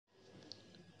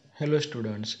Hello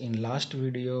students, in last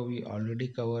video we already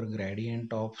covered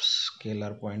gradient of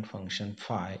scalar point function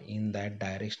phi. In that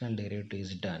directional derivative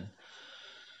is done.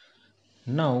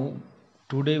 Now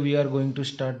today we are going to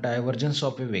start divergence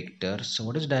of a vector. So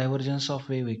what is divergence of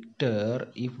a vector?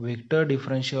 If vector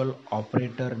differential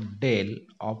operator del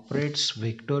operates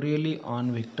vectorially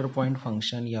on vector point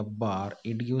function f bar,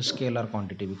 it gives scalar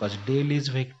quantity because del is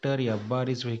vector, f bar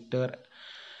is vector.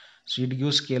 So it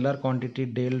gives scalar quantity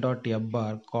del dot f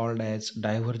bar called as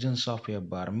divergence of f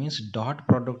bar, means dot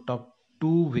product of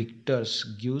two vectors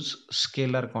gives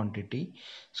scalar quantity.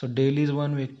 So del is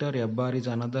one vector, f bar is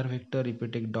another vector. If we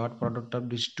take dot product of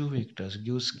these two vectors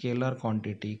gives scalar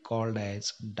quantity called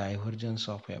as divergence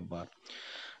of f bar.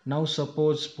 Now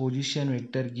suppose position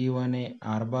vector given a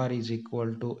r bar is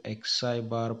equal to xi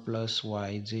bar plus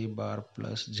yj bar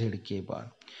plus zk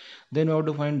bar. Then we have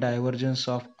to find divergence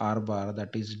of r bar,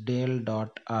 that is del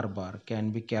dot r bar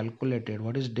can be calculated.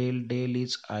 What is del? Del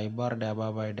is I bar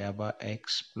dabba by dabba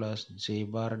x plus j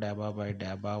bar dabba by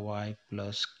dabba y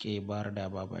plus k bar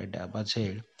dabba by dabba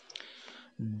z.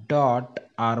 Dot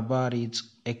r bar is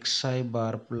xi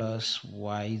bar plus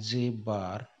yj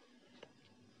bar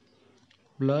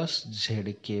plus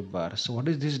zk bar. So what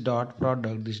is this dot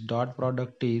product? This dot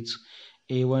product is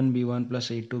a1 b1 plus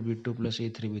a2 b2 plus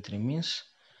a3 b3, means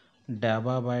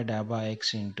dabba by dabba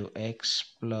x into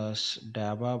x plus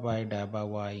dabba by dabba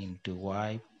y into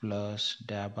y plus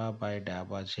dabba by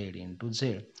dabba z into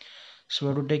z. So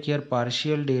we have to take here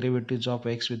partial derivatives of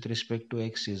x with respect to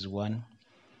x is 1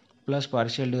 plus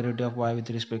partial derivative of y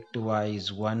with respect to y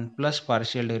is 1 plus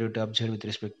partial derivative of z with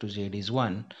respect to z is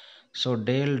 1. So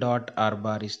del dot r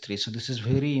bar is 3. So this is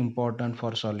very important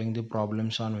for solving the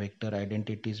problems on vector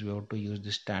identities. We have to use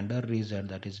the standard result,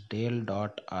 that is del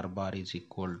dot r bar is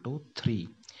equal to 3,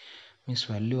 means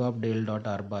value of del dot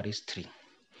r bar is 3.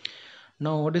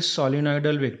 Now what is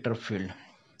solenoidal vector field?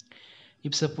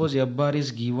 If suppose f bar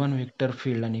is given vector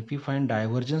field and if we find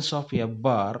divergence of f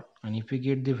bar and if we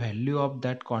get the value of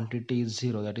that quantity is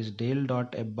 0, that is del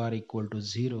dot f bar equal to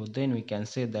 0, then we can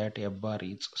say that f bar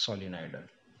is solenoidal.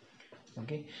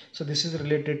 Okay, so this is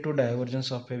related to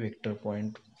divergence of a vector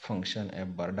point function f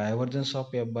bar. Divergence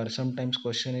of f bar, sometimes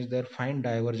question is there, find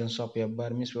divergence of f bar,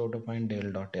 means we have to find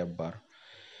del dot f bar.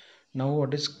 Now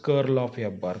what is curl of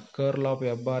f bar? Curl of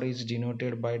f bar is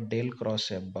denoted by del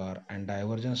cross f bar and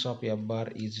divergence of f bar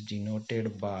is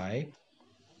denoted by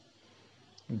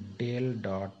del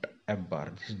dot f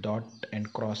bar. This dot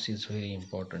and cross is very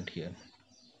important here.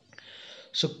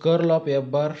 So curl of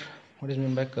f bar, what is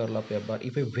meant by curl of f bar?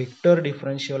 If a vector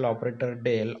differential operator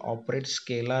del operates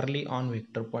scalarly on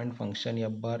vector point function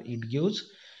f bar, it gives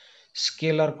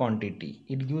scalar quantity.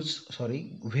 It gives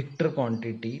vector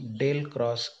quantity del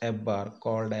cross f bar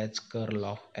called as curl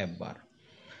of f bar.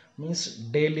 Means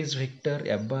del is vector,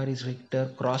 f bar is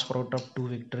vector, cross product of two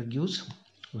vector gives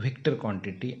vector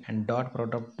quantity and dot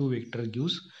product of two vector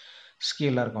gives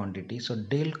scalar quantity. So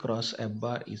del cross f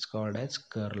bar is called as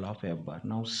curl of f bar.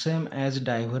 Now same as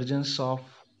divergence of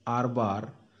r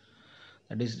bar,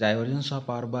 that is divergence of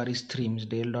r bar is 3, means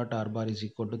del dot r bar is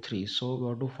equal to 3. So we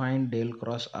have to find del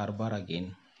cross r bar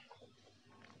again,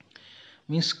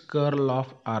 means curl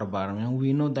of r bar. Now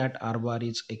we know that r bar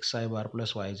is xi bar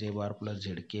plus yj bar plus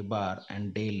zk bar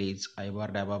and del is I bar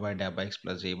dabba by dabba x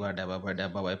plus j bar dabba by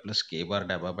dabba y plus k bar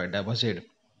dabba by dabba z.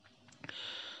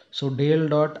 So del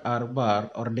dot r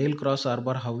bar or del cross r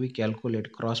bar, how we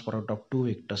calculate? Cross product of two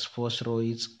vectors. First row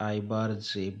is I bar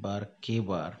j bar k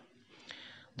bar,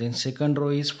 then second row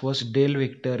is first del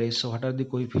vector is, so what are the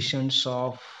coefficients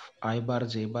of I bar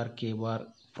j bar k bar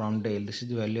from del? This is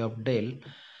the value of del.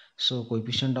 So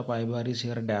coefficient of I bar is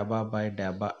here dabba by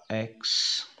dabba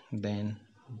x, then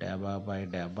dabba by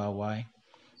dabba y,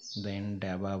 then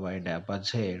dabba by dabba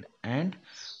z, and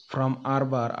from r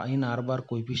bar, in r bar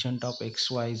coefficient of x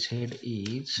y z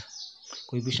is,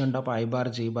 coefficient of I bar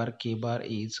j bar k bar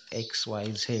is x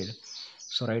y z.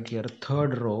 So right here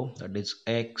third row, that is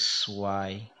x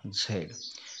y z,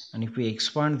 and if we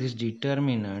expand this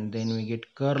determinant, then we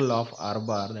get curl of r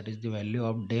bar, that is the value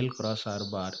of del cross r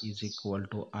bar is equal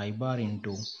to I bar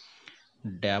into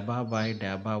dabba by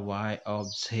dabba y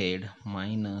of z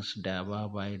minus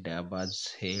dabba by dabba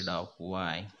z of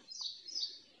y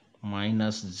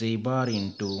minus z bar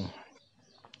into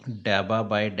dabba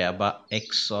by dabba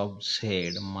x of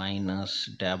z minus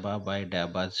dabba by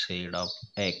dabba z of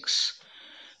x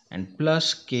and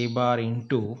plus k bar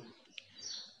into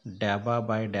dabba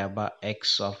by dabba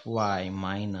x of y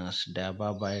minus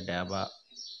dabba by dabba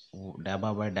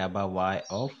y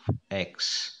of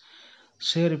x.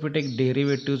 So here if we take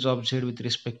derivatives of z with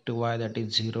respect to y, that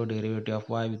is 0, derivative of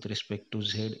y with respect to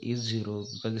z is 0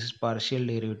 because this is partial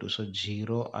derivative. So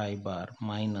 0 I bar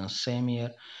minus, same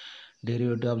here,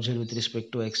 derivative of z with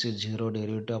respect to x is 0,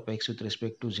 derivative of x with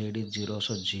respect to z is 0,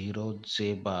 so 0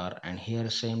 j bar, and here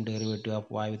same derivative of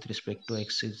y with respect to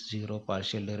x is 0,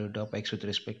 partial derivative of x with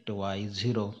respect to y is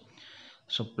 0,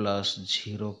 so plus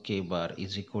 0 k bar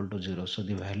is equal to 0. So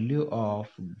the value of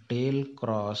del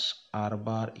cross r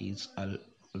bar is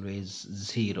always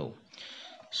 0.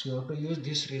 So you have to use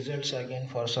these results again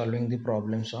for solving the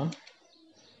problems on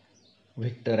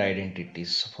vector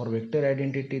identities. For vector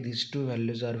identity, these two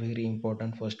values are very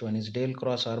important. First one is del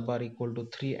cross r bar equal to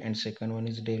 3 and second one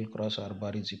is del cross r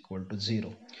bar is equal to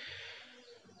 0.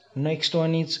 Next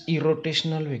one is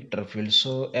irrotational vector field.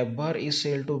 So f bar is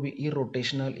said to be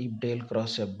irrotational if del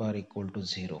cross f bar equal to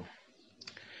 0.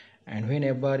 And when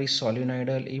f bar is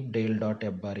solenoidal if del dot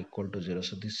f bar equal to 0.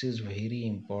 So this is very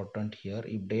important here.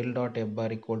 If del dot f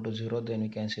bar equal to 0, then we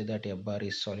can say that f bar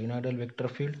is solenoidal vector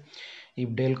field.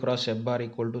 If del cross f bar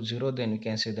equal to 0, then we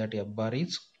can say that f bar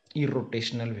is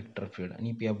irrotational vector field. And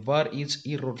if f bar is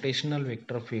irrotational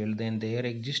vector field, then there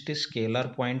exists a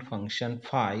scalar point function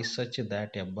phi such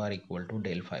that f bar equal to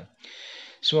del phi.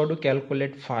 So we have to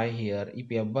calculate phi here.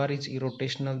 If f bar is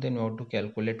irrotational, then we have to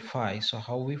calculate phi. So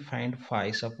how we find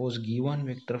phi? Suppose given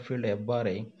vector field f bar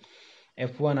a,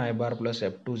 f1 I bar plus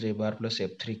f2 j bar plus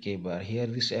f3 k bar. Here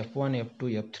this f1,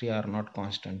 f2, f3 are not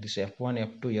constant. This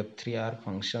f1, f2, f3 are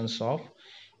functions of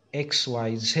x,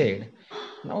 y, z.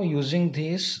 Now using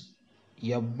this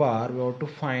f bar, we have to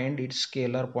find its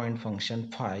scalar point function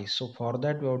phi. So for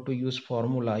that we have to use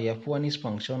formula. F1 is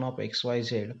function of x, y,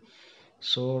 z.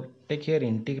 So take here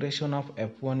integration of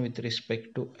f1 with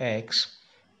respect to x,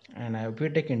 and if we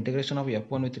take integration of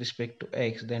f1 with respect to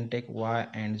x, then take y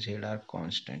and z are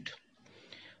constant.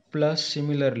 Plus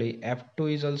similarly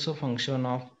f2 is also function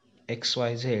of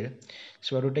xyz,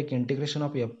 so we have to take integration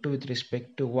of f2 with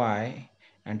respect to y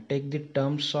and take the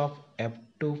terms of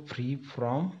f2 free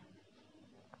from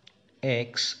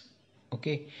x.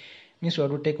 Okay, means we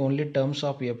have to take only terms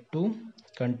of f2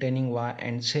 containing y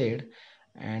and z,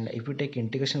 and if we take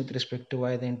integration with respect to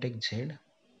y, then take z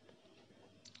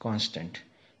constant,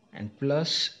 and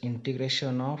plus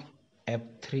integration of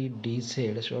f3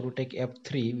 dz. So we have to take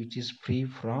f3 which is free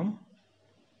from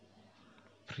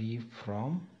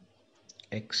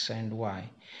x and y,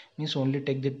 means only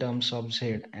take the terms of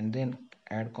z and then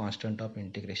add constant of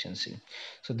integration c.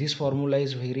 So this formula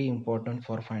is very important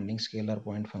for finding scalar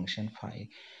point function phi.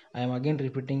 I am again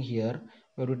repeating here.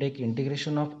 We have to take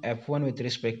integration of f1 with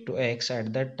respect to x.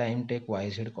 At that time take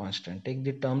yz constant, take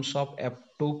the terms of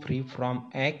f2 free from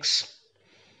x,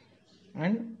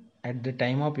 and at the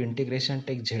time of integration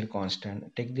take z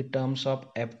constant, take the terms of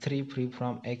f3 free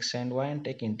from x and y, and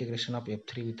take integration of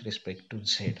f3 with respect to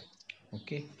z.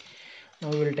 Okay,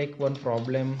 now we will take one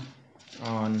problem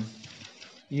on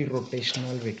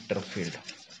irrotational vector field.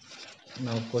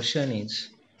 Now question is,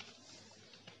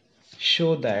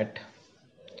 show that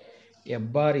f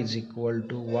bar is equal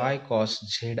to y cos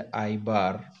z I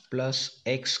bar plus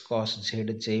x cos z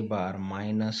j bar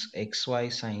minus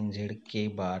xy sin z k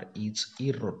bar is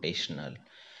irrotational,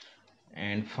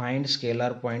 and find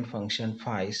scalar point function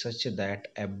phi such that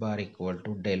f bar equal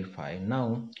to del phi.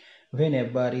 Now when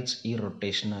f bar is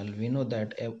irrotational, we know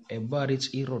that f bar is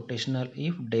irrotational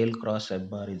if del cross f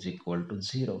bar is equal to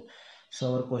 0.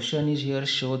 So our question is here,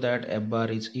 show that f bar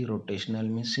is irrotational,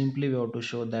 means simply we have to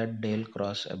show that del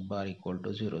cross f bar equal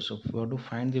to 0. So we have to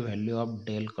find the value of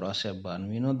del cross f bar.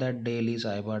 We know that del is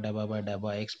I bar dabba by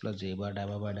dabba x plus j bar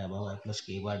dabba by dabba y plus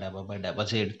k bar dabba by dabba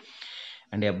z,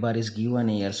 and f bar is given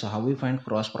here. So how we find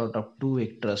cross product of two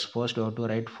vectors? First we have to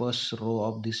write first row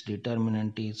of this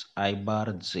determinant is I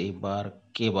bar j bar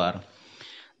k bar,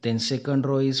 then second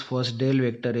row is first del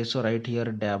vector is, so right here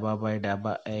dabba by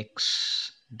dabba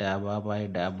x, dabba by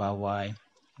dabba y,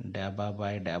 dabba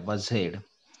by dabba z,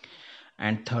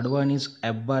 and third one is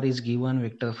f bar is given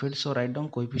vector field, so write down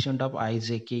coefficient of I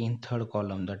j k in third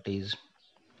column, that is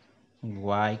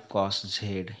y cos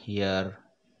z, here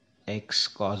x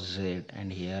cos z,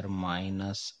 and here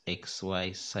minus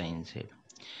xy sin z.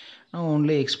 Now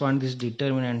only expand this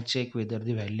determinant, check whether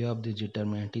the value of the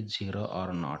determinant is 0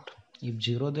 or not. If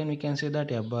 0, then we can say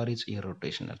that f bar is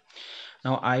irrotational.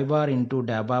 Now I bar into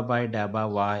dabba by dabba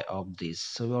y of this.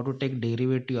 So we have to take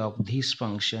derivative of this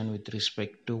function with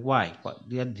respect to y.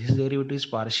 This derivative is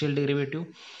partial derivative.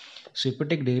 So if we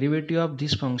take derivative of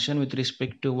this function with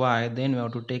respect to y, then we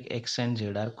have to take x and z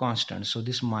are constant. So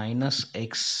this minus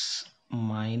x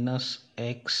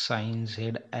sin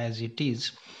z as it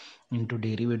is into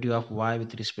derivative of y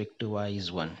with respect to y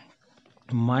is 1.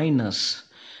 minus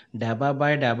dabba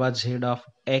by dabba z of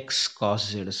x cos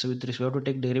z. So with respect to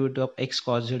take derivative of x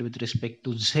cos z with respect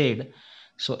to z,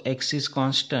 so x is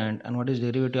constant, and what is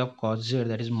derivative of cos z?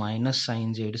 That is minus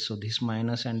sin z. So this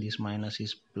minus and this minus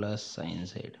is plus sin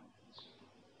z.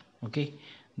 Okay,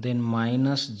 then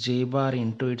minus j bar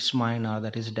into its minor,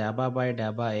 that is dabba by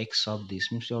dabba x of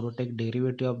this, means you have to take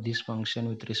derivative of this function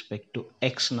with respect to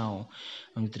x now,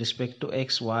 and with respect to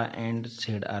x, y and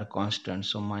z are constant,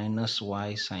 so minus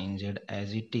y sin z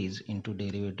as it is into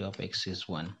derivative of x is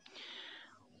 1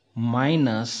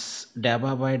 minus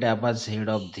dabba by dabba z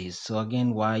of this. So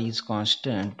again y is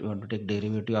constant, we want to take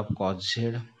derivative of cos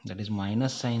z, that is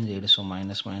minus sin z, so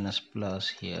minus minus plus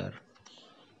here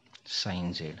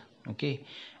sin z. Okay,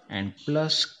 and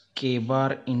plus k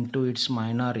bar into its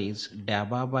minor is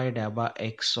dabba by dabba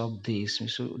x of this,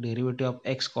 so derivative of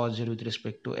x cos z with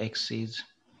respect to x is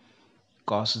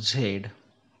cos z,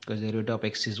 because derivative of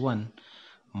x is 1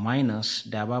 minus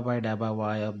dabba by dabba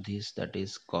y of this, that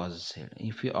is cos z.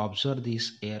 If you observe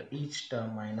this here, each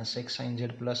term minus x sin z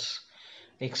plus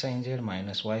x sin z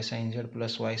minus y sin z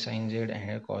plus y sin z, and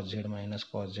here cos z minus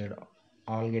cos z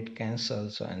all get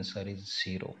cancelled, so answer is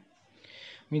 0.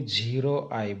 Means 0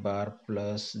 I bar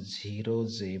plus 0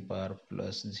 j bar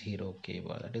plus 0 k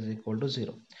bar, that is equal to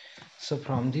 0. So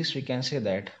from this we can say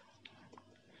that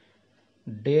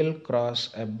del cross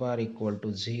f bar equal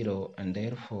to 0, and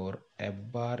therefore f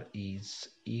bar is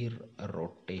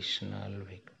irrotational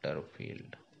vector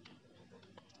field.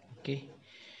 Okay,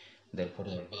 therefore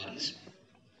f bar is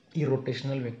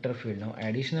irrotational vector field. Now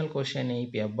additional question,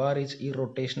 if f bar is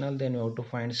irrotational, then we have to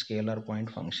find scalar point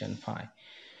function phi.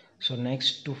 So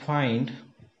next, to find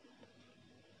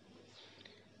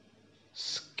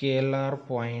scalar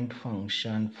point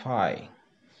function phi,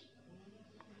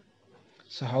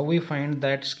 so how we find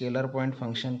that scalar point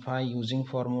function phi? Using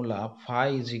formula phi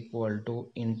is equal to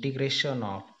integration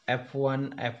of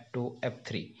f1 f2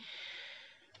 f3.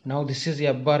 Now this is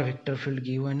f bar vector field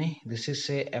given, this is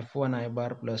say f1 I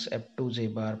bar plus f2 j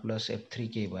bar plus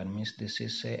f3 k bar, means this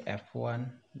is say f1,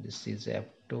 this is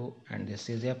f2, and this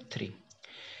is f3.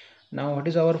 Now what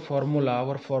is our formula?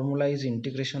 Our formula is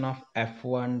integration of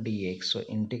f1 dx. So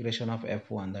integration of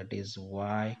f1, that is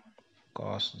y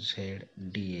cos z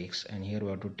dx, and here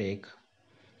we have to take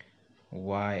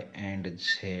y and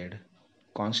z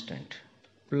constant,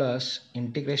 plus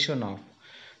integration of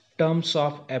terms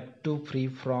of f2 free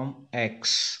from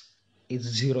x is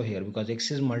 0 here, because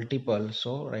x is multiple,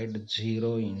 so write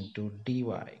 0 into dy,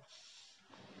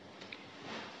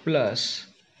 plus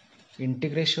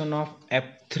integration of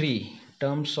f3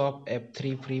 terms of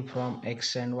f3 free from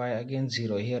x and y, again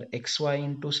 0 here, xy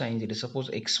into sin z. Suppose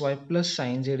xy plus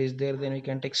sin z is there, then we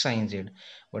can take sin z,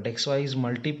 but xy is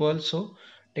multiple, so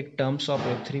take terms of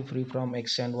f3 free from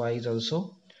x and y is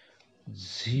also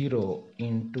 0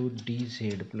 into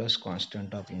dz plus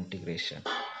constant of integration.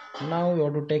 Now we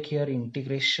have to take here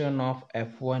integration of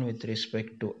f1 with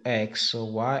respect to x. So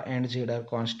y and z are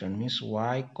constant, means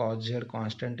y cos z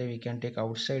constant, we can take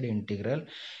outside integral,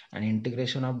 and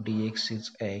integration of dx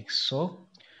is x. So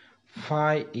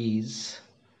phi is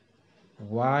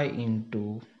y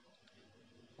into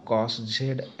cos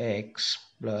zx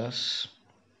plus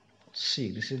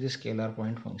c. This is the scalar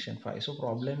point function phi. So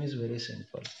problem is very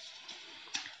simple.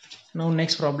 Now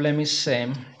next problem is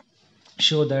same.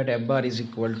 Show that f bar is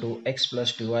equal to x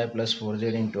plus 2y plus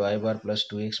 4z into I bar plus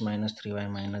 2x minus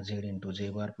 3y minus z into j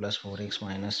bar plus 4x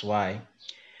minus y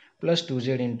plus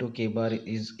 2z into k bar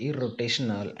is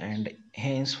irrotational, and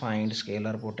hence find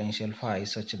scalar potential phi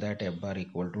such that f bar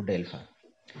equal to del phi.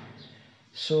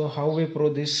 So how we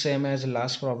prove this? Same as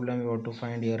last problem, we have to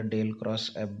find here del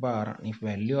cross f bar. If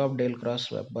value of del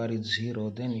cross f bar is 0,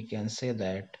 then we can say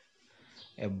that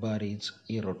f bar is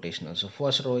irrotational. So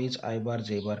first row is I bar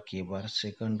j bar k bar,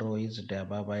 second row is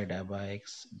dabba by dabba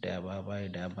x, dabba by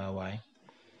dabba y,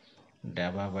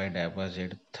 dabba by dabba z,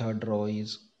 third row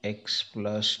is x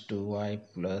plus 2y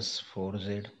plus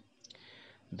 4z,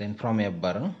 then from f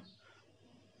bar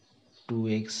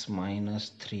 2x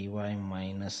minus 3y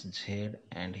minus z,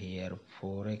 and here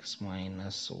 4x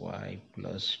minus y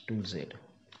plus 2z.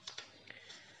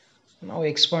 Now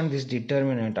expand this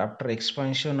determinant. After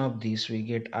expansion of this, we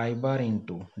get I bar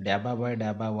into dabba by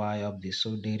dabba y of this.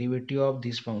 So derivative of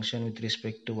this function with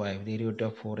respect to y, derivative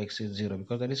of 4x is 0,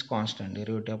 because that is constant.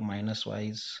 Derivative of minus y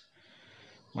is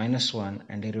minus 1,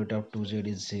 and derivative of 2z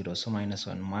is 0. So minus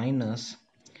 1 minus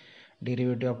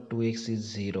derivative of 2x is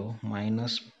 0,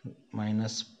 minus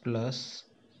minus plus,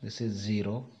 this is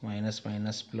 0, minus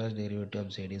minus plus, derivative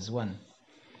of z is 1.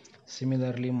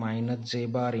 Similarly, minus j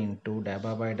bar into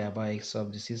dabba by dabba x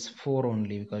of this is 4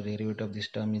 only, because derivative of this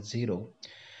term is 0,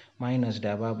 minus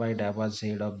dabba by dabba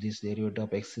z of this derivative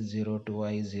of x is 0,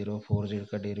 2y is 0, 4z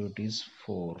ka derivative is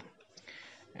 4,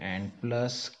 and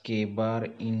plus k bar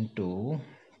into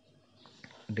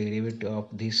derivative of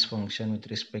this function with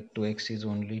respect to x is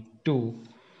only 2,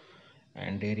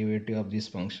 and derivative of this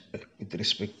function with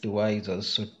respect to y is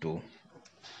also 2.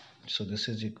 So this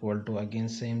is equal to, again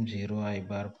same, 0 I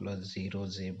bar plus 0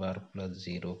 z bar plus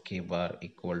 0 k bar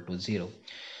equal to 0.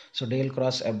 So del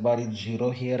cross f bar is 0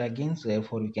 here again, so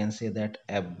therefore we can say that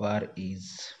f bar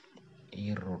is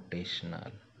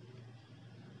irrotational.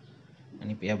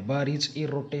 And if f bar is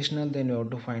irrotational, then we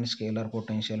have to find scalar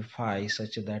potential phi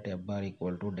such that f bar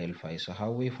equal to del phi. So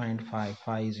how we find phi?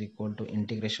 Phi is equal to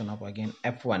integration of, again,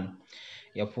 f1.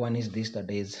 F1 is this,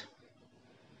 that is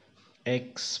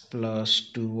x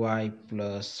plus 2y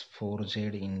plus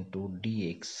 4z into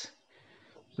dx,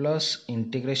 plus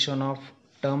integration of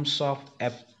terms of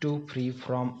f2 free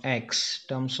from x.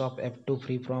 Terms of f2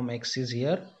 free from x is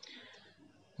here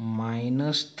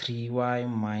minus 3y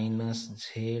minus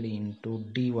z into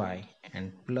dy,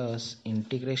 and plus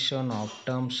integration of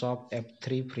terms of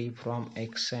f3 free from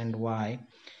x and y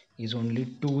is only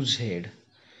 2z.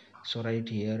 So right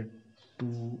here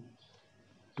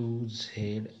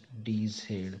 2z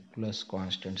dz plus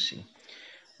constant c.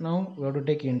 Now we have to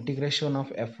take integration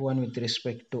of f1 with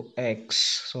respect to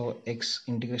x. So x,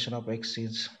 integration of x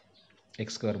is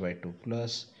x square by 2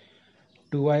 plus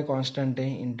 2y constant a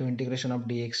into integration of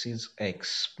dx is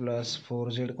x plus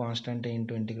 4z constant a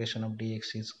into integration of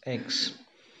dx is x.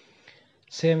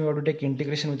 Same, we have to take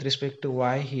integration with respect to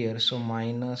y here. So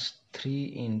minus 3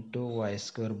 into y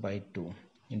square by 2.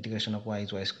 Integration of y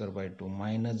is y square by 2.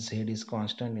 Minus z is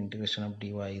constant. Integration of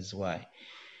dy is y.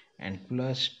 And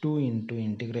plus 2 into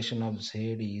integration of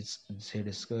z is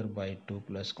z square by 2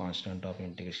 plus constant of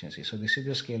integration c. So this is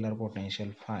the scalar potential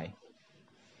phi.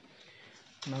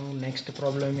 Now next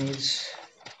problem is,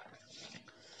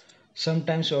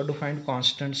 sometimes you have to find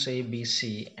constants a, b,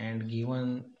 c, and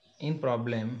given in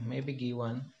problem maybe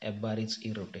given f bar is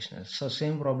irrotational. So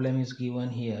same problem is given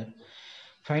here.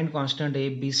 Find constant a,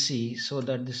 b, c so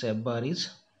that this f bar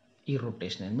is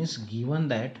irrotational. Means given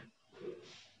that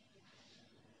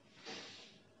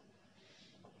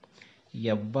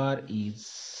f bar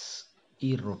is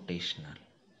irrotational.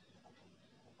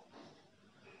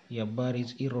 F bar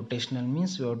is irrotational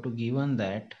means we have to given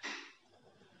that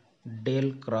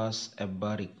del cross f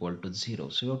bar equal to 0.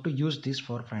 So you have to use this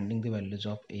for finding the values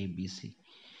of a, b, c.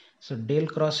 So del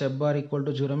cross f bar equal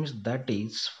to 0 means, that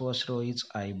is, first row is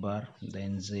I bar,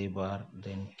 then z bar,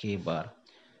 then k bar.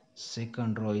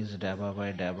 Second row is dabba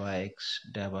by dabba x,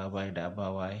 dabba by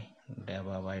dabba y,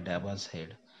 dabba by dabba z.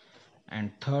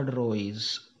 And third row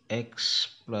is x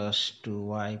plus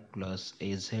 2y plus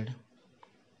az,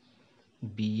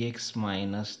 bx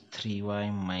minus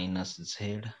 3y minus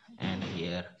z, and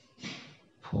here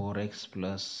 4x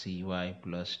plus cy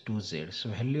plus 2z. So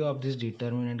value of this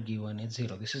determinant given is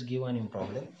 0. This is given in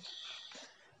problem.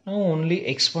 Now only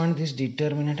expand this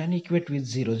determinant and equate with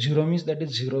 0. 0 means that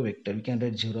is 0 vector. We can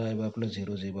write 0 I bar plus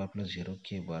 0 z bar plus 0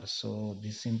 k bar. So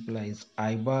this implies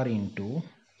I bar into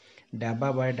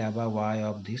dabba by dabba y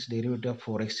of this derivative of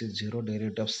 4x is 0,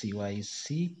 derivative of cy is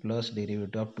c, plus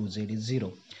derivative of 2z is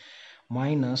 0,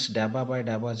 minus dabba by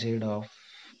dabba z of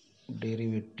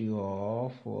derivative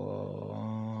of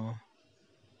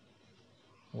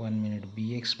 1 minute,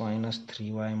 bx minus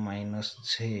 3y minus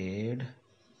z.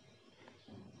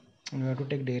 And we have to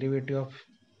take derivative of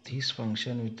this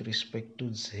function with respect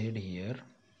to z here.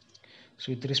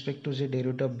 So with respect to z,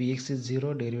 derivative of bx is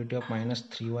 0, derivative of minus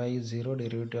 3y is 0,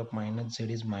 derivative of minus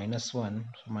z is minus 1,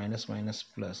 so minus minus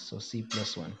plus, so c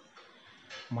plus 1,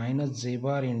 minus z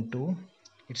bar into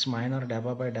its minor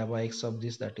dabba by dabba x of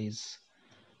this, that is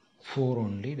 4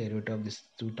 only, derivative of these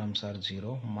two terms are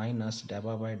 0, minus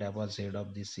dabba by dabba z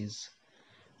of this is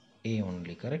a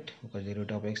only, correct, because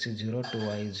derivative of x is 0,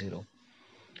 2y is 0,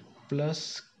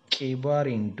 plus k bar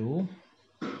into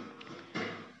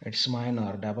its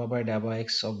minor dabba by dabba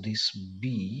x of this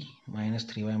b minus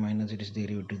 3y minus it is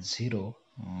derivative 0,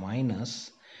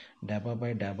 minus dabba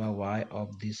by dabba y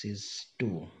of this is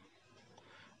 2,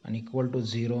 and equal to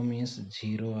 0 means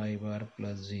 0 I bar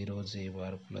plus 0 z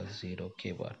bar plus 0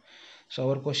 k bar. So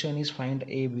our question is find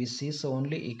a, b, c. So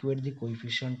only equate the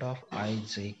coefficient of I,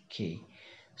 j, k.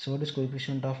 So what is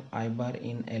coefficient of I bar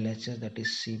in LHS, that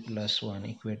is c plus 1,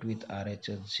 equate with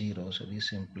RHS 0. So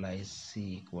this implies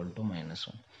c equal to minus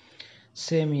 1.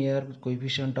 Same here,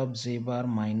 coefficient of z bar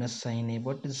minus sin a,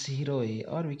 but 0 a,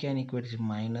 or we can equate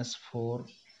minus 4,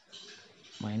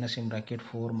 minus in bracket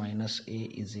 4 minus a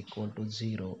is equal to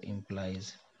 0,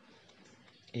 implies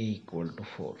a equal to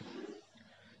 4.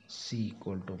 c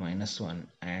equal to -1,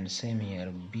 and same here,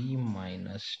 b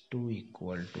minus 2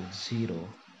 equal to 0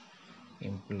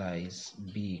 implies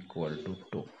b equal to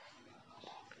 2.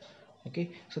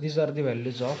 Okay, so these are the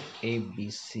values of a, b,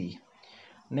 c.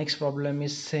 Next problem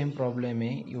is same problem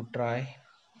a. You try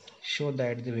show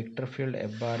that the vector field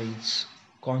f bar is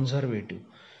conservative.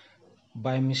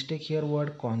 By mistake here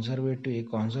word conservative, a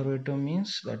conservative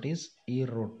means that is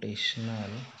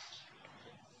irrotational,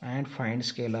 and find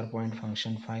scalar point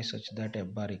function phi such that f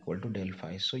bar equal to del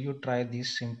phi. So you try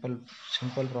this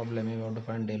simple problem. You want to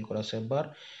find del cross f bar,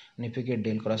 and if you get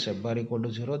del cross f bar equal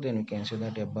to 0, then you can say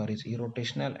that f bar is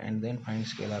irrotational, and then find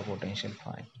scalar potential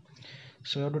phi.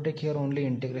 So you have to take here only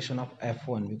integration of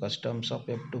f1, because terms of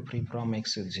f2 free from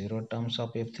x is 0, terms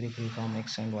of f3 free from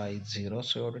x and y is 0.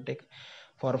 So you have to take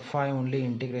for phi only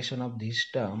integration of this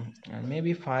term, and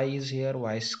maybe phi is here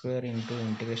y square into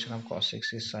integration of cos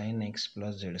x is sin x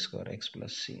plus z square x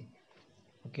plus c.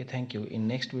 Okay, thank you. In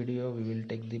next video we will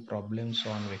take the problems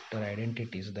on vector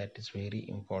identities. That is very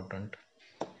important.